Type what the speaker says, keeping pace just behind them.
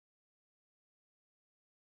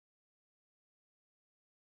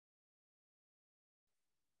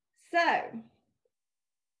So,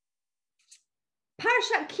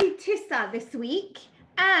 ParSHa Ki Tisa this week,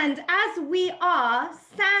 and as we are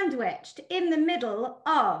sandwiched in the middle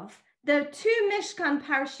of the two Mishkan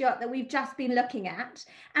parashiot that we've just been looking at,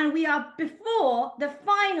 and we are before the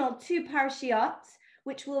final two parashiot,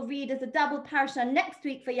 which we'll read as a double parasha next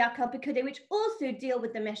week for Yaakov Pekudei, which also deal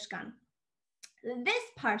with the Mishkan. This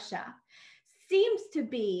parsha seems to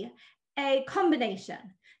be a combination.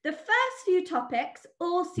 The first few topics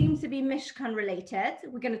all seem to be Mishkan related.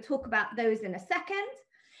 We're going to talk about those in a second.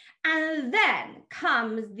 And then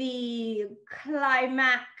comes the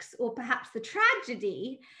climax, or perhaps the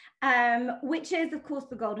tragedy, which is, of course,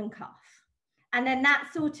 the golden calf. And then that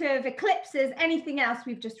sort of eclipses anything else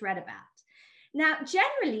we've just read about. Now,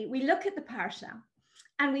 generally, we look at the parsha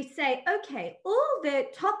and we say, okay, all the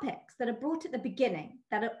topics that are brought at the beginning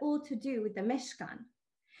that are all to do with the Mishkan,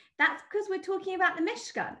 that's because we're talking about the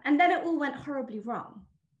Mishkan, and then it all went horribly wrong.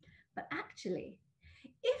 But actually,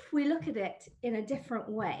 if we look at it in a different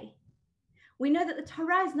way, we know that the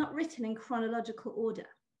Torah is not written in chronological order.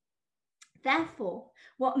 Therefore,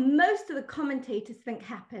 what most of the commentators think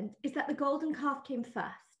happened is that the golden calf came first.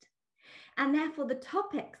 And therefore, the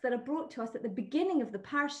topics that are brought to us at the beginning of the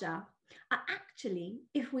parsha are actually,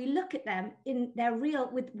 if we look at them in their real,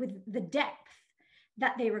 with the depth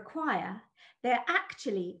that they require, they're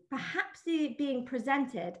actually perhaps being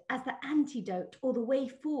presented as the antidote or the way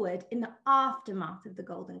forward in the aftermath of the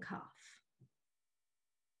golden calf.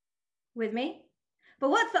 With me?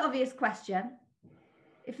 But what's the obvious question?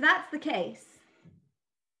 If that's the case,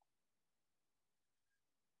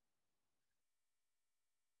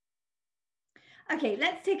 okay,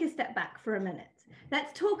 let's take a step back for a minute.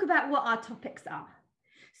 Let's talk about what our topics are.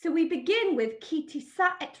 So we begin with Ki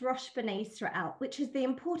Tisa et Rosh Bnei Israel, which is the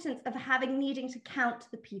importance of needing to count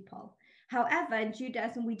the people. However, in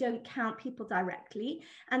Judaism, we don't count people directly,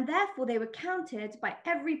 and therefore they were counted by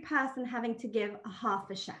every person having to give a half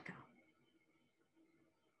a shekel.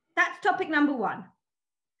 That's topic number one.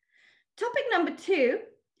 Topic number two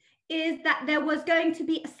is that there was going to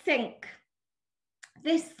be a sink.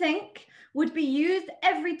 This sink would be used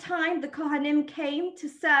every time the Kohanim came to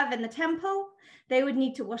serve in the temple. They would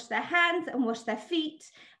need to wash their hands and wash their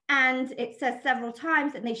feet. And it says several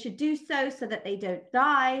times that they should do so that they don't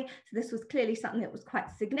die. So this was clearly something that was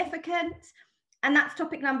quite significant. And that's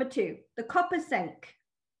topic number two, the copper sink.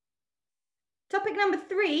 Topic number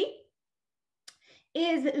three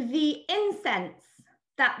is the incense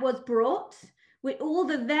that was brought with all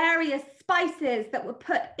the various spices that were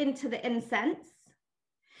put into the incense.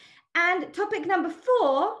 And topic number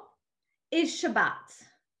four is Shabbat.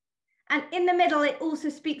 And in the middle, it also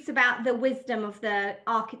speaks about the wisdom of the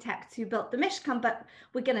architects who built the Mishkan, but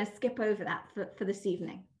we're going to skip over that for this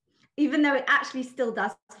evening, even though it actually still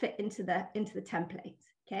does fit into the template,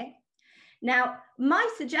 okay? Now, my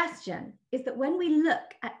suggestion is that when we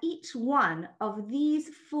look at each one of these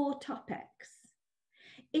four topics,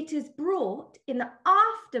 it is brought in the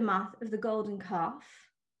aftermath of the golden calf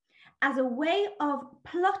as a way of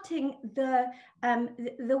plotting the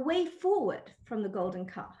way forward from the golden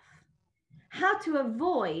calf. How to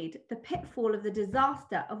avoid the pitfall of the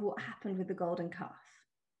disaster of what happened with the golden calf.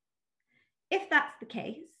 If that's the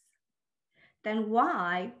case, then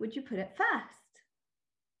why would you put it first?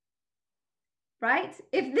 Right?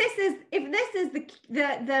 If this is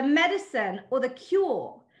the medicine or the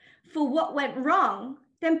cure for what went wrong,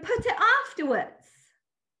 then put it afterwards.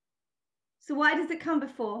 So why does it come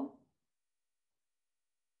before?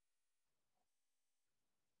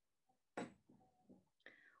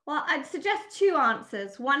 Well, I'd suggest two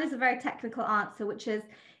answers. One is a very technical answer, which is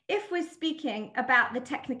if we're speaking about the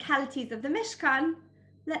technicalities of the Mishkan,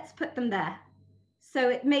 let's put them there. So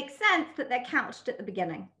it makes sense that they're couched at the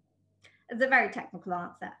beginning. It's a very technical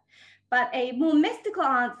answer. But a more mystical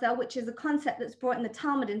answer, which is a concept that's brought in the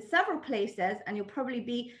Talmud in several places, and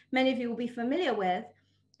many of you will be familiar with,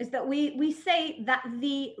 is that we say that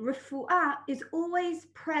the refuah is always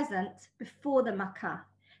present before the makkah.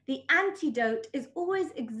 The antidote is always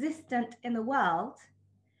existent in the world.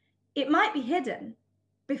 It might be hidden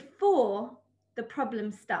before the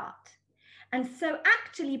problems start. And so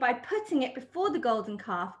actually by putting it before the golden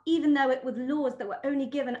calf, even though it was laws that were only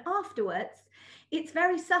given afterwards, it's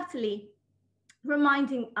very subtly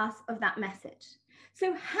reminding us of that message.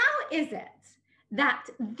 So how is it that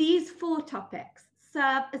these four topics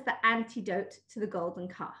serve as the antidote to the golden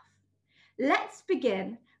calf? Let's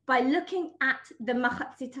begin by looking at the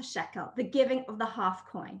machatzit shekel, the giving of the half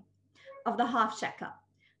coin, of the half shekel.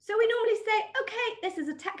 So we normally say, okay, this is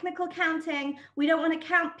a technical counting. We don't want to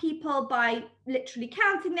count people by literally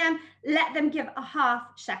counting them. Let them give a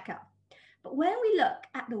half shekel. But when we look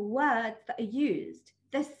at the words that are used,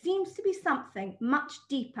 there seems to be something much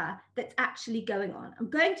deeper that's actually going on. I'm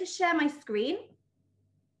going to share my screen.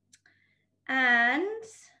 And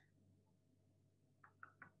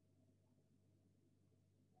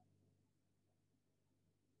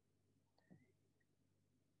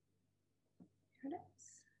here it is.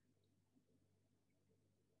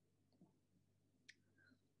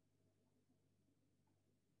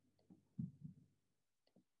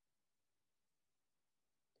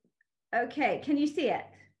 Okay, can you see it?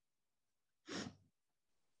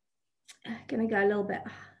 I'm gonna go a little bit.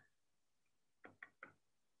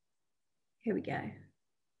 Here we go.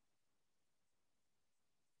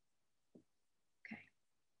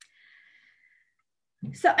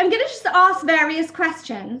 So I'm going to just ask various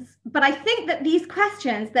questions, but I think that these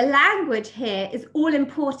questions, the language here is all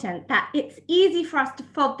important, that it's easy for us to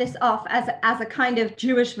fob this off as a kind of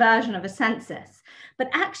Jewish version of a census. But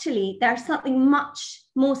actually, there's something much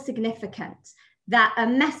more significant, that a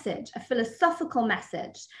message, a philosophical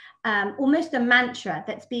message, almost a mantra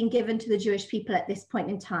that's being given to the Jewish people at this point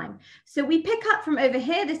in time. So we pick up from over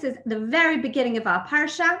here. This is the very beginning of our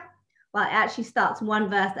ParSHa. Well, it actually starts one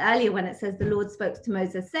verse earlier when it says the Lord spoke to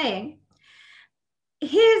Moses saying,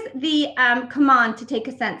 here's the command to take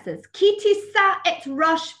a census. Ki tisa et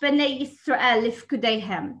rosh b'nei Yisrael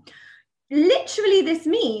lifkudehem. Literally, this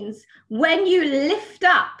means when you lift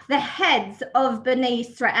up the heads of B'nai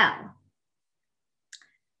Yisrael.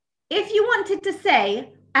 If you wanted to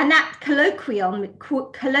say, and that colloquially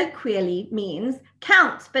means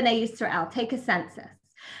count B'nai Yisrael, take a census.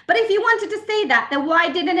 But if you wanted to say that, then why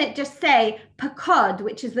didn't it just say pakod,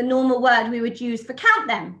 which is the normal word we would use for count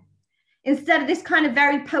them? Instead of this kind of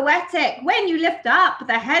very poetic, when you lift up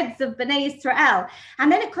the heads of B'nai Yisrael.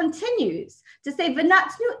 And then it continues to say,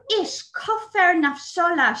 v'natnu ish kofer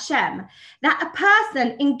nafsho la'Hashem, that a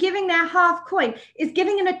person in giving their half coin is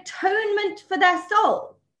giving an atonement for their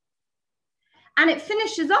soul. And it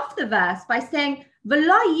finishes off the verse by saying,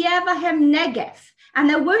 v'lo yevahem negef, and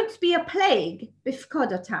there won't be a plague,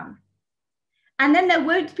 bifkodotam. And then there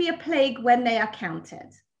won't be a plague when they are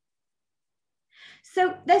counted.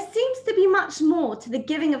 So there seems to be much more to the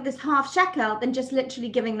giving of this half shekel than just literally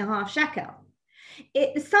giving the half shekel.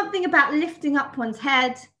 It's something about lifting up one's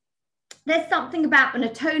head. There's something about an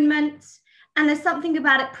atonement, and there's something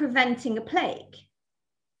about it preventing a plague.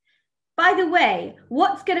 By the way,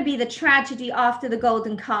 what's going to be the tragedy after the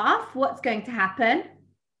golden calf? What's going to happen?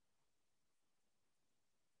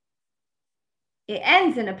 It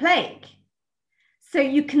ends in a plague. So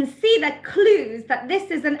you can see the clues that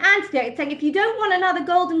this is an antidote. It's saying if you don't want another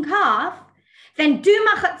golden calf, then do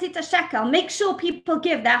machatzit shekel. Make sure people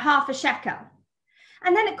give their half a shekel.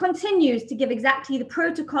 And then it continues to give exactly the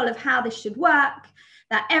protocol of how this should work,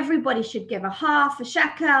 that everybody should give a half a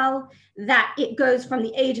shekel, that it goes from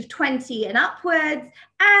the age of 20 and upwards.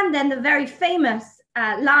 And then the very famous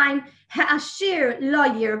line, ha'ashir lo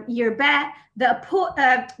yirbeh,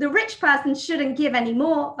 the rich person shouldn't give any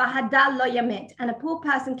more, v'hadal lo yamit, and a poor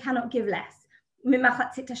person cannot give less.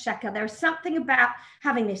 There is something about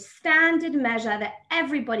having this standard measure that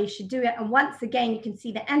everybody should do it. And once again, you can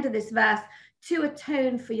see the end of this verse, to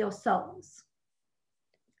atone for your souls.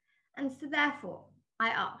 And so therefore, I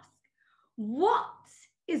ask, what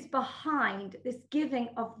is behind this giving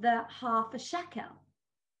of the half a shekel?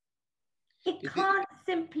 It can't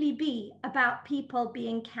simply be about people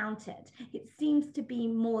being counted. It seems to be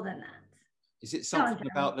more than that. Is it something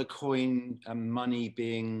about the coin and money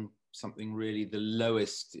being something really the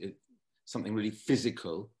lowest, something really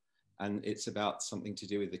physical, and it's about something to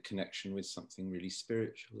do with the connection with something really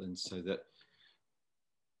spiritual, and so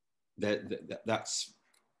that's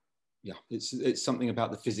yeah, it's something about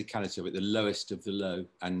the physicality of it, the lowest of the low,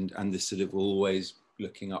 and the sort of always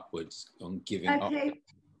looking upwards on giving up.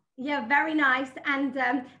 Yeah, very nice. And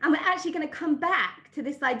we're actually going to come back to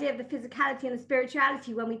this idea of the physicality and the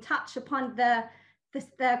spirituality when we touch upon the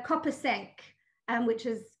copper sink, which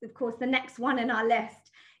is, of course, the next one in our list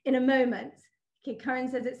in a moment. Okay, Karen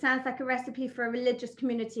says it sounds like a recipe for a religious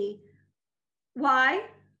community. Why?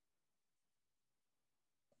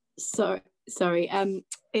 Sorry.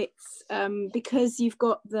 It's because you've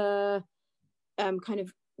got the kind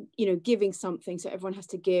of, giving something, so everyone has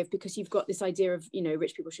to give, because you've got this idea of,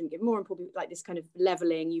 rich people shouldn't give more, and probably like this kind of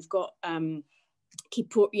leveling. You've got the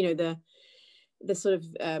sort of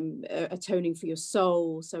atoning for your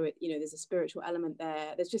soul. So there's a spiritual element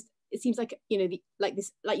there. There's just, it seems like like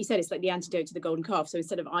you said, it's like the antidote to the golden calf. So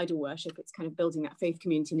instead of idol worship, it's kind of building that faith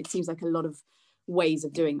community, and it seems like a lot of ways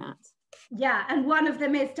of doing that. Yeah, and one of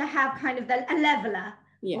them is to have kind of a leveler,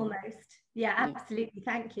 almost. Yeah, absolutely.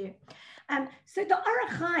 Thank you. So the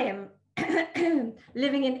Orach Chaim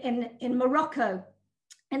living in Morocco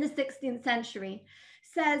in the 16th century,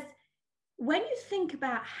 says, when you think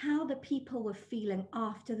about how the people were feeling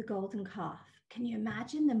after the golden calf, can you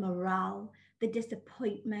imagine the morale, the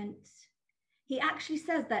disappointment? He actually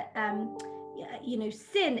says that, you know,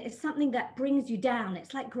 sin is something that brings you down.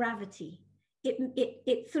 It's like gravity.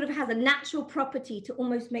 It sort of has a natural property to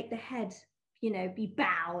almost make the head, you know, be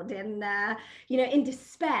bowed and, you know, in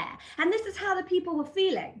despair. And this is how the people were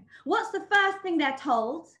feeling. What's the first thing they're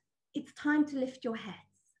told? It's time to lift your heads.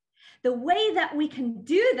 The way that we can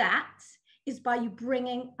do that is by you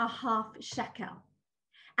bringing a half shekel.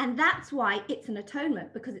 And that's why it's an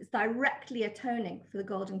atonement, because it's directly atoning for the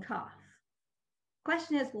golden calf.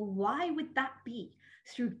 Question is, well, why would that be?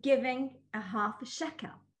 Through giving a half a shekel.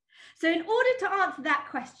 So in order to answer that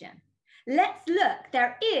question, let's look.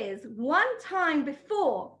 There is one time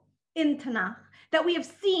before in Tanakh that we have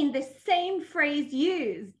seen this same phrase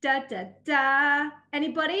used. Da, da, da.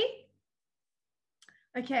 Anybody?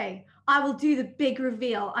 Okay, I will do the big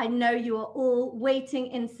reveal. I know you are all waiting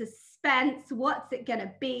in suspense. What's it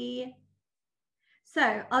gonna be?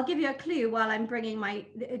 So I'll give you a clue while I'm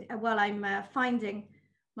finding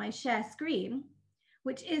my share screen,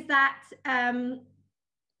 which is that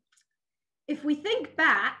if we think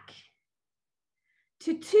back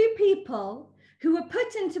to two people who were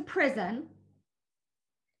put into prison,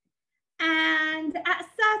 and at a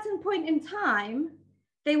certain point in time,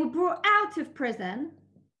 they were brought out of prison.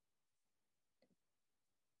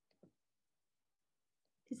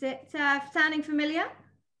 Is it sounding familiar?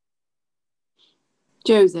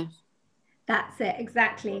 Joseph. That's it,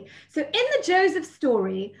 exactly. So in the Joseph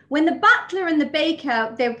story, when the butler and the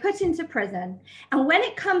baker, they were put into prison, and when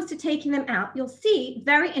it comes to taking them out, you'll see,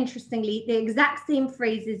 very interestingly, the exact same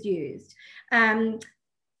phrase is used.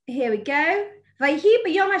 Here we go.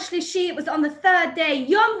 It was on the third day.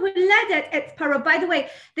 Yom Huledet et Paro. By the way,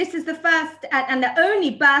 this is the first and the only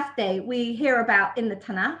birthday we hear about in the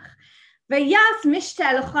Tanakh.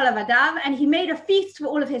 And he made a feast for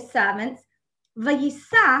all of his servants.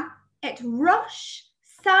 Vayisa et Rosh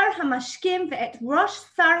Sar Hamashkim ve'et Rosh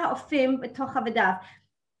Sar Ha'ofim b'toch avadav.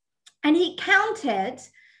 And he counted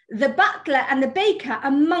the butler and the baker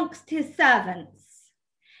amongst his servants.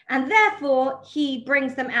 And therefore, he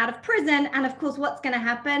brings them out of prison. And of course, what's going to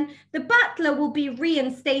happen? The butler will be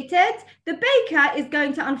reinstated. The baker is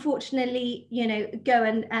going to, unfortunately, you know, go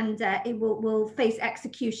and it will face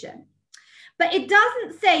execution. But it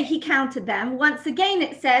doesn't say he counted them. Once again,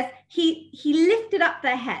 it says he lifted up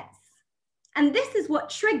their heads. And this is what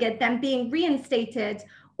triggered them being reinstated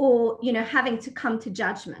or, you know, having to come to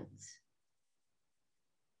judgment.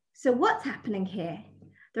 So what's happening here?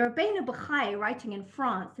 The Rabbeinu Bachai, writing in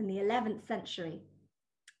France in the 11th century,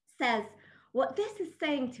 says what this is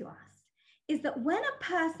saying to us is that when a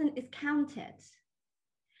person is counted,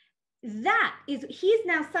 he's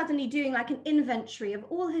now suddenly doing like an inventory of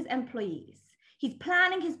all his employees. He's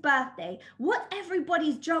planning his birthday, what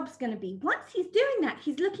everybody's job's going to be. Once he's doing that,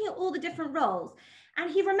 he's looking at all the different roles, and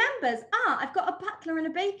he remembers, I've got a butler and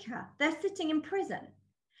a baker. They're sitting in prison.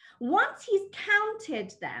 Once he's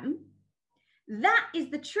counted them, that is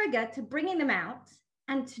the trigger to bringing them out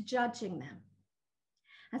and to judging them.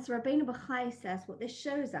 As Rabbeinu Bachai says, what this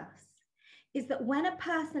shows us is that when a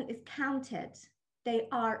person is counted, they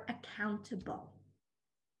are accountable.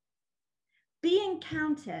 Being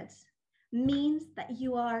counted means that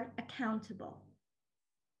you are accountable.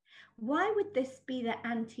 Why would this be the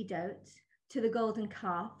antidote to the golden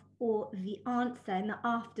calf, or the answer in the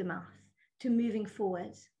aftermath to moving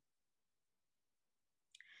forward?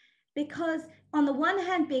 Because on the one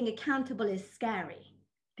hand, being accountable is scary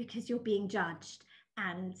because you're being judged.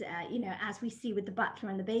 And, you know, as we see with the butler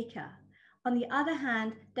and the baker. On the other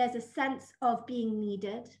hand, there's a sense of being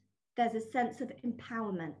needed. There's a sense of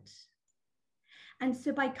empowerment. And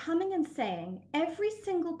so by coming and saying every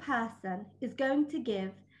single person is going to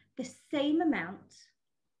give the same amount,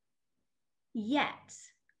 yet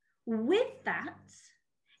with that,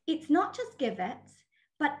 it's not just give it,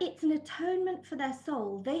 but it's an atonement for their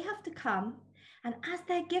soul. They have to come, and as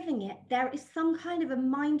they're giving it, there is some kind of a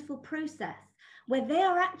mindful process where they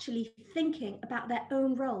are actually thinking about their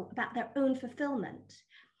own role, about their own fulfillment.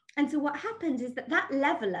 And so what happens is that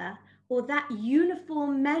leveler, or that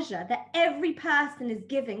uniform measure that every person is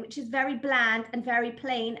giving, which is very bland and very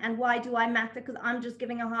plain, and why do I matter? Because I'm just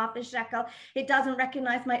giving a half a shekel. It doesn't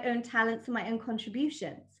recognize my own talents and my own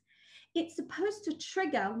contributions. It's supposed to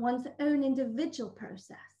trigger one's own individual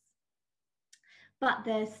process. But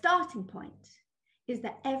the starting point is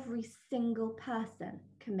that every single person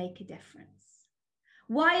can make a difference.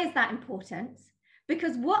 Why is that important?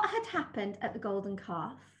 Because what had happened at the golden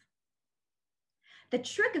calf The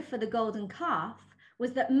trigger for the golden calf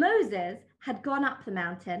was that Moses had gone up the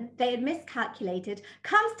mountain, they had miscalculated,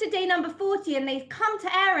 comes to day number 40, and they come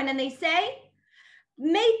to Aaron and they say,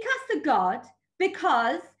 make us a god,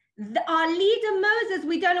 because our leader Moses,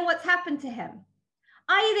 we don't know what's happened to him.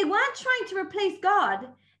 I.e., they weren't trying to replace God,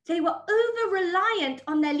 they were over-reliant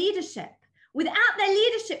on their leadership. Without their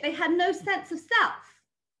leadership, they had no sense of self.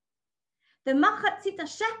 The Machatzit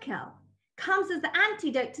Shekel comes as the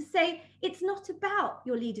antidote to say, it's not about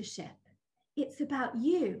your leadership, it's about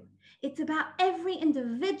you. It's about every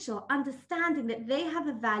individual understanding that they have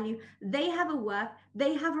a value, they have a worth,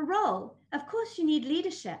 they have a role. Of course, you need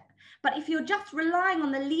leadership, but if you're just relying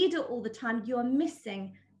on the leader all the time, you're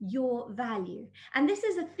missing your value. And this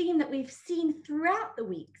is a theme that we've seen throughout the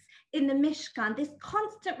weeks in the Mishkan, this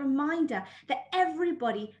constant reminder that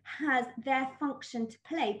everybody has their function to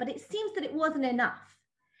play. But it seems that it wasn't enough,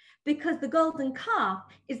 because the golden calf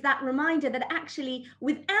is that reminder that actually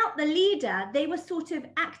without the leader, they were sort of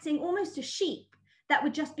acting almost as sheep that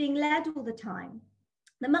were just being led all the time.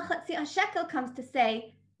 The Machatzit Shekel comes to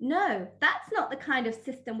say, no, that's not the kind of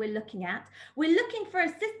system we're looking at. We're looking for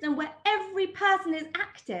a system where every person is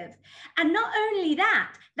active. And not only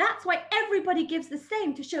that, that's why everybody gives the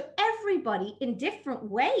same, to show everybody in different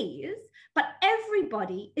ways, but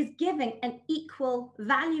everybody is giving an equal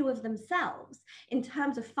value of themselves in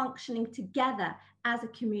terms of functioning together as a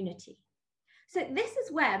community. So this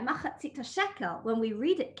is where Machatzit Shekel, when we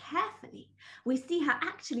read it carefully, we see how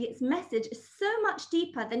actually its message is so much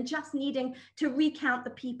deeper than just needing to recount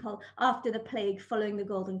the people after the plague following the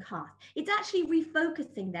golden calf. It's actually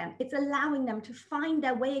refocusing them. It's allowing them to find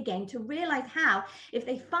their way again, to realize how, if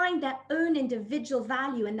they find their own individual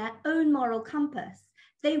value and their own moral compass,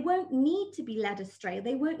 they won't need to be led astray.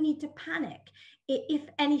 They won't need to panic if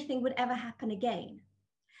anything would ever happen again.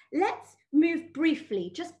 Let's move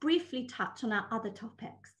briefly, just briefly touch on our other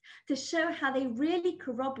topics to show how they really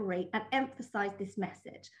corroborate and emphasize this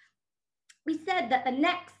message. We said that the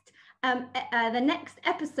next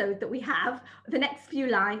episode that we have, the next few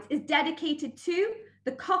lines, is dedicated to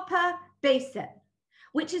the copper basin,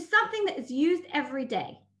 which is something that is used every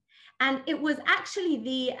day. And it was actually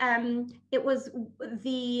the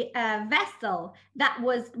vessel that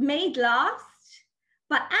was made last,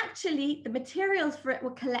 but actually the materials for it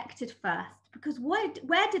were collected first. Because where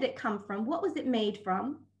did it come from? What was it made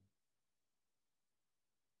from?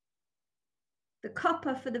 The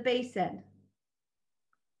copper for the basin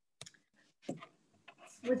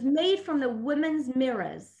was made from the women's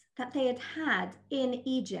mirrors that they had had in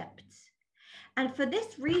Egypt. And for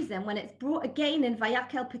this reason, when it's brought again in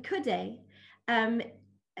Vayakel Pekudei,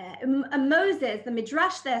 Moses, the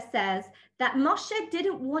Midrash there says that Moshe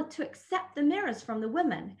didn't want to accept the mirrors from the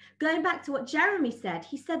women. Going back to what Jeremy said,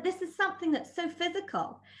 he said, this is something that's so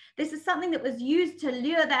physical. This is something that was used to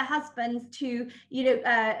lure their husbands to,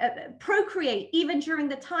 procreate even during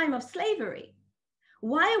the time of slavery.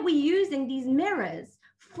 Why are we using these mirrors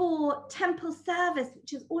for temple service,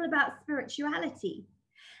 which is all about spirituality?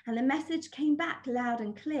 And the message came back loud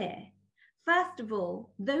and clear. First of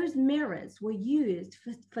all, those mirrors were used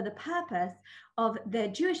for the purpose of the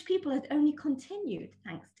Jewish people had only continued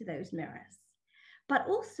thanks to those mirrors, but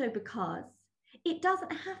also because it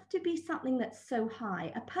doesn't have to be something that's so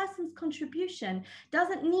high. A person's contribution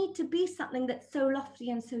doesn't need to be something that's so lofty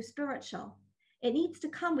and so spiritual. It needs to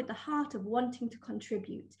come with the heart of wanting to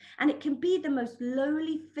contribute, and it can be the most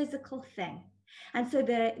lowly physical thing. And so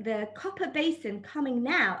the copper basin coming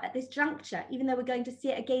now at this juncture, even though we're going to see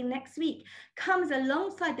it again next week, comes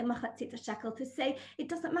alongside the Machatzit Shekel to say it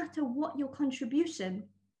doesn't matter what your contribution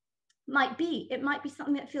might be. It might be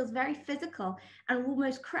something that feels very physical and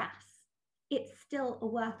almost crass. It's still a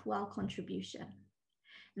worthwhile contribution.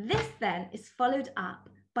 This then is followed up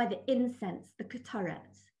by the incense, the ketoret,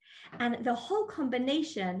 and the whole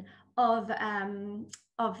combination of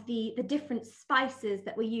the different spices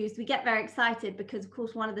that were used. We get very excited because, of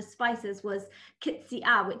course, one of the spices was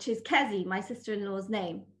kitziah, which is Kezi, my sister-in-law's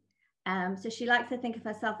name. So she likes to think of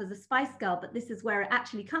herself as a spice girl, but this is where it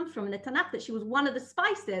actually comes from in the Tanakh, that she was one of the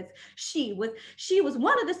spices. She was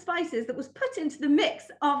one of the spices that was put into the mix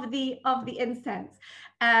of the incense.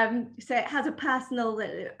 So it has a personal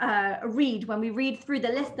read when we read through the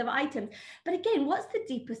list of items. But again, what's the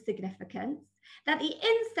deeper significance? That the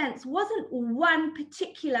incense wasn't one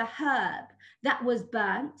particular herb that was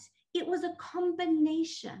burnt. It was a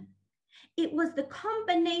combination. It was the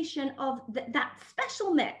combination of that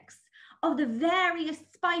special mix of the various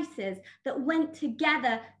spices that went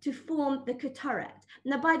together to form the ketoret.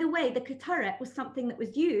 Now, by the way, the ketoret was something that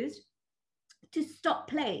was used to stop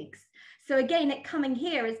plagues. So again, it coming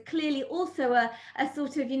here is clearly also a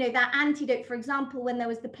sort of, you know, that antidote. For example, when there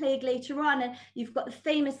was the plague later on, and you've got the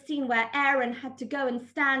famous scene where Aaron had to go and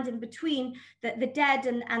stand in between the dead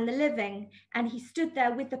and the living, and he stood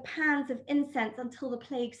there with the pans of incense until the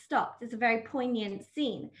plague stopped. It's a very poignant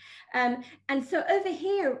scene. And so over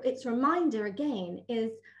here, its reminder again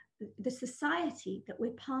is the society that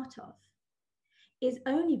we're part of is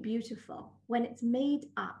only beautiful when it's made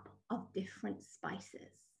up of different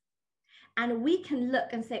spices. And we can look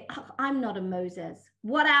and say, oh, I'm not a Moses.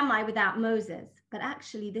 What am I without Moses? But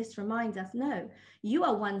actually this reminds us, no, you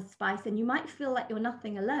are one spice and you might feel like you're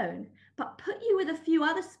nothing alone, but put you with a few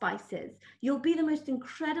other spices, you'll be the most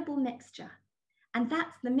incredible mixture. And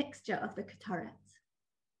that's the mixture of the Ketoret.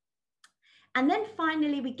 And then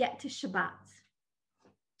finally we get to Shabbat.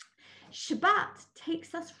 Shabbat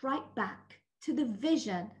takes us right back to the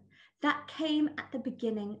vision that came at the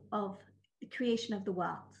beginning of the creation of the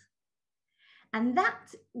world. And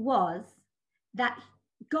that was that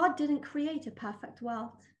God didn't create a perfect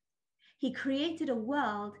world. He created a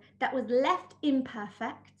world that was left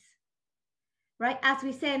imperfect, right? As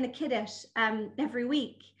we say in the Kiddush every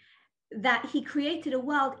week, that he created a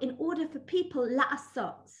world in order for people,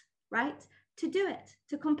 la'asot, right? To do it,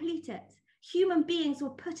 to complete it. Human beings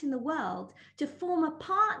were put in the world to form a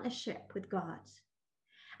partnership with God.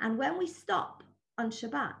 And when we stop on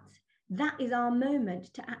Shabbat, that is our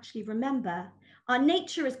moment to actually remember our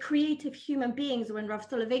nature as creative human beings, or in Rav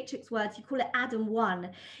Soloveitchik's words, you call it Adam 1,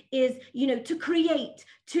 is, you know, to create,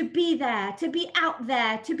 to be there, to be out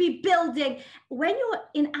there, to be building. When you're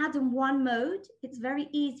in Adam 1 mode, it's very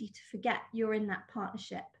easy to forget you're in that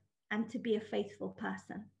partnership and to be a faithful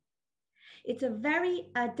person. It's a very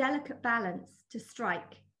delicate balance to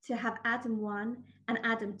strike, to have Adam 1 and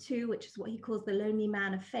Adam 2, which is what he calls the lonely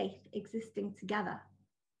man of faith, existing together.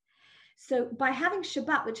 So by having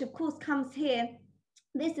Shabbat, which of course comes here,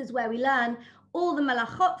 this is where we learn all the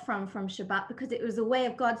malachot from Shabbat, because it was a way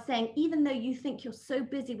of God saying, even though you think you're so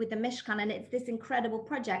busy with the Mishkan and it's this incredible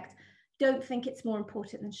project, don't think it's more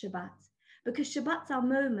important than Shabbat. Because Shabbat's our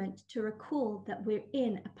moment to recall that we're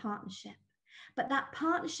in a partnership. But that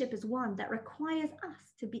partnership is one that requires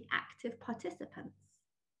us to be active participants.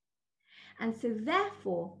 And so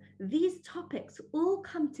therefore, these topics all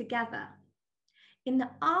come together in the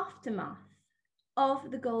aftermath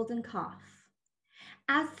of the golden calf.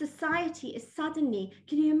 As society is suddenly,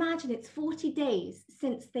 can you imagine, it's 40 days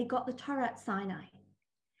since they got the Torah at Sinai.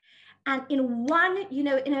 And in one, you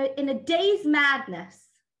know, in a day's madness,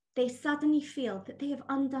 they suddenly feel that they have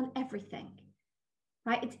undone everything,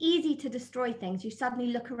 right? It's easy to destroy things. You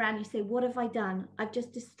suddenly look around, you say, what have I done? I've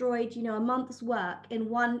just destroyed, you know, a month's work in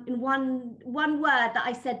one word that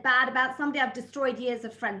I said bad about somebody. I've destroyed years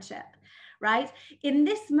of friendship. Right? In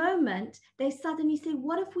this moment, they suddenly say,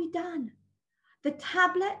 what have we done? The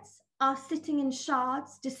tablets are sitting in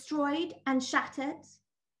shards, destroyed and shattered.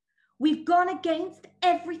 We've gone against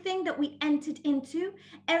everything that we entered into,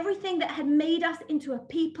 everything that had made us into a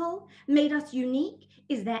people, made us unique.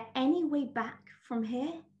 Is there any way back from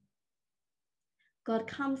here? God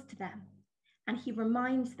comes to them and he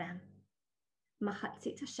reminds them,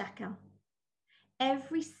 Machatzit shekel,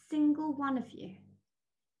 every single one of you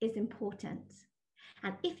is important.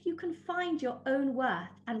 And if you can find your own worth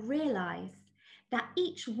and realize that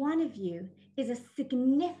each one of you is a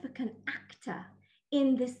significant actor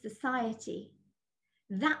in this society,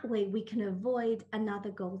 that way we can avoid another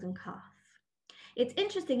golden calf. It's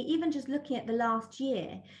interesting, even just looking at the last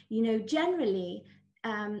year, you know, generally,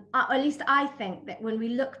 or at least I think that when we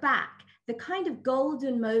look back, the kind of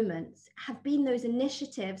golden moments have been those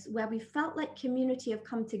initiatives where we felt like community have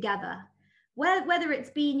come together. Whether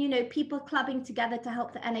it's been, you know, people clubbing together to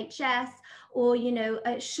help the NHS, or, you know,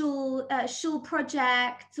 a shul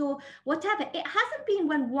project or whatever. It hasn't been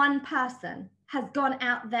when one person has gone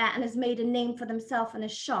out there and has made a name for themselves and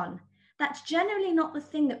has shone. That's generally not the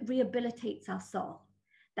thing that rehabilitates our soul.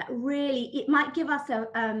 That really, it might give us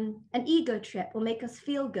an ego trip or make us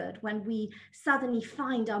feel good when we suddenly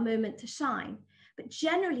find our moment to shine. But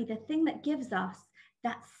generally, the thing that gives us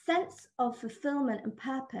that sense of fulfillment and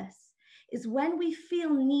purpose is when we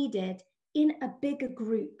feel needed in a bigger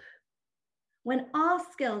group, when our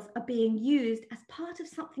skills are being used as part of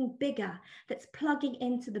something bigger that's plugging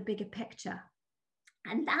into the bigger picture.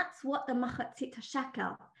 And that's what the Machatzit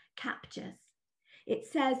shekel captures. It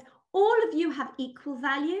says, all of you have equal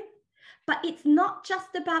value, but it's not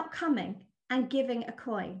just about coming and giving a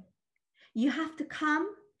coin. You have to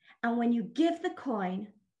come, and when you give the coin,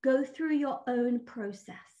 go through your own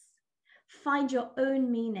process, find your own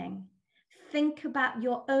meaning, think about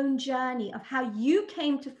your own journey of how you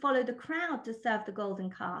came to follow the crowd to serve the golden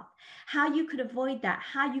calf, how you could avoid that,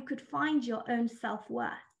 how you could find your own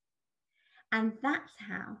self-worth. And that's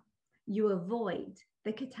how you avoid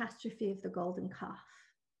the catastrophe of the golden calf.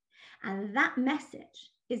 And that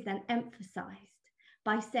message is then emphasized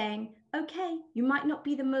by saying, okay, you might not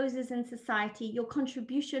be the Moses in society. Your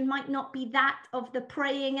contribution might not be that of the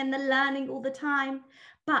praying and the learning all the time.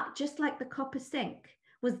 But just like the copper sink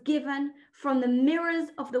was given from the mirrors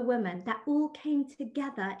of the women that all came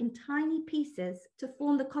together in tiny pieces to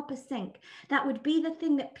form the copper sink, that would be the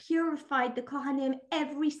thing that purified the Kohanim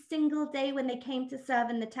every single day when they came to serve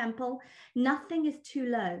in the temple. Nothing is too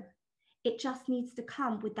low. It just needs to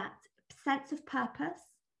come with that sense of purpose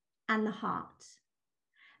and the heart.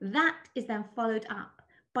 That is then followed up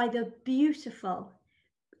by the beautiful,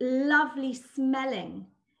 lovely smelling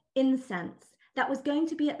incense that was going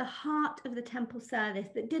to be at the heart of the temple service,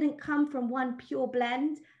 that didn't come from one pure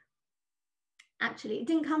blend. Actually, it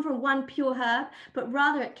didn't come from one pure herb, but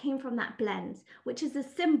rather it came from that blend, which is a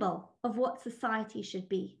symbol of what society should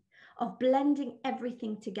be, of blending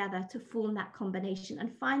everything together to form that combination.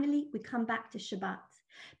 And finally, we come back to Shabbat,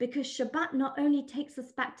 because Shabbat not only takes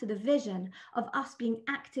us back to the vision of us being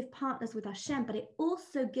active partners with Hashem, but it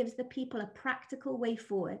also gives the people a practical way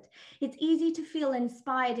forward. It's easy to feel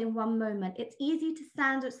inspired in one moment. It's easy to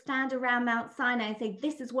stand around Mount Sinai and say,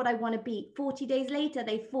 this is what I want to be. 40 days later,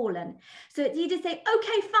 they've fallen. So it's easy to say,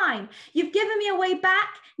 okay, fine. You've given me a way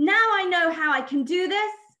back. Now I know how I can do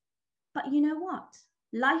this. But you know what?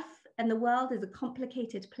 Life and the world is a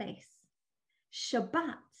complicated place.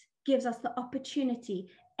 Shabbat gives us the opportunity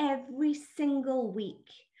every single week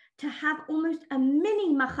to have almost a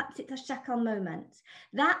mini Machatzit HaShekel moment,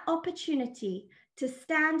 that opportunity to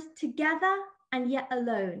stand together and yet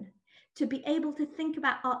alone, to be able to think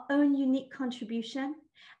about our own unique contribution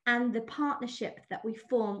and the partnership that we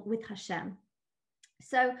form with Hashem.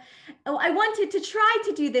 So I wanted to try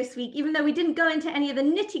to do this week, even though we didn't go into any of the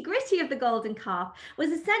nitty gritty of the golden calf, was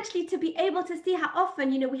essentially to be able to see how often,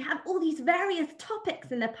 we have all these various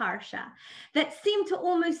topics in the ParSHa that seem to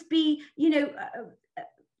almost be,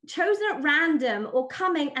 chosen at random or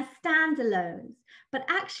coming as standalones. But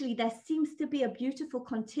actually there seems to be a beautiful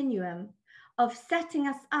continuum of setting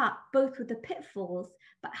us up both with the pitfalls,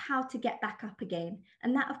 but how to get back up again.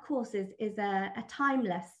 And that, of course, is a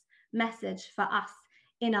timeless message for us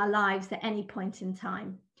in our lives at any point in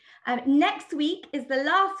time. Next week is the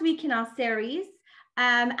last week in our series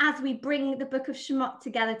as we bring the book of Shemot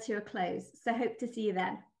together to a close. So hope to see you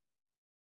then.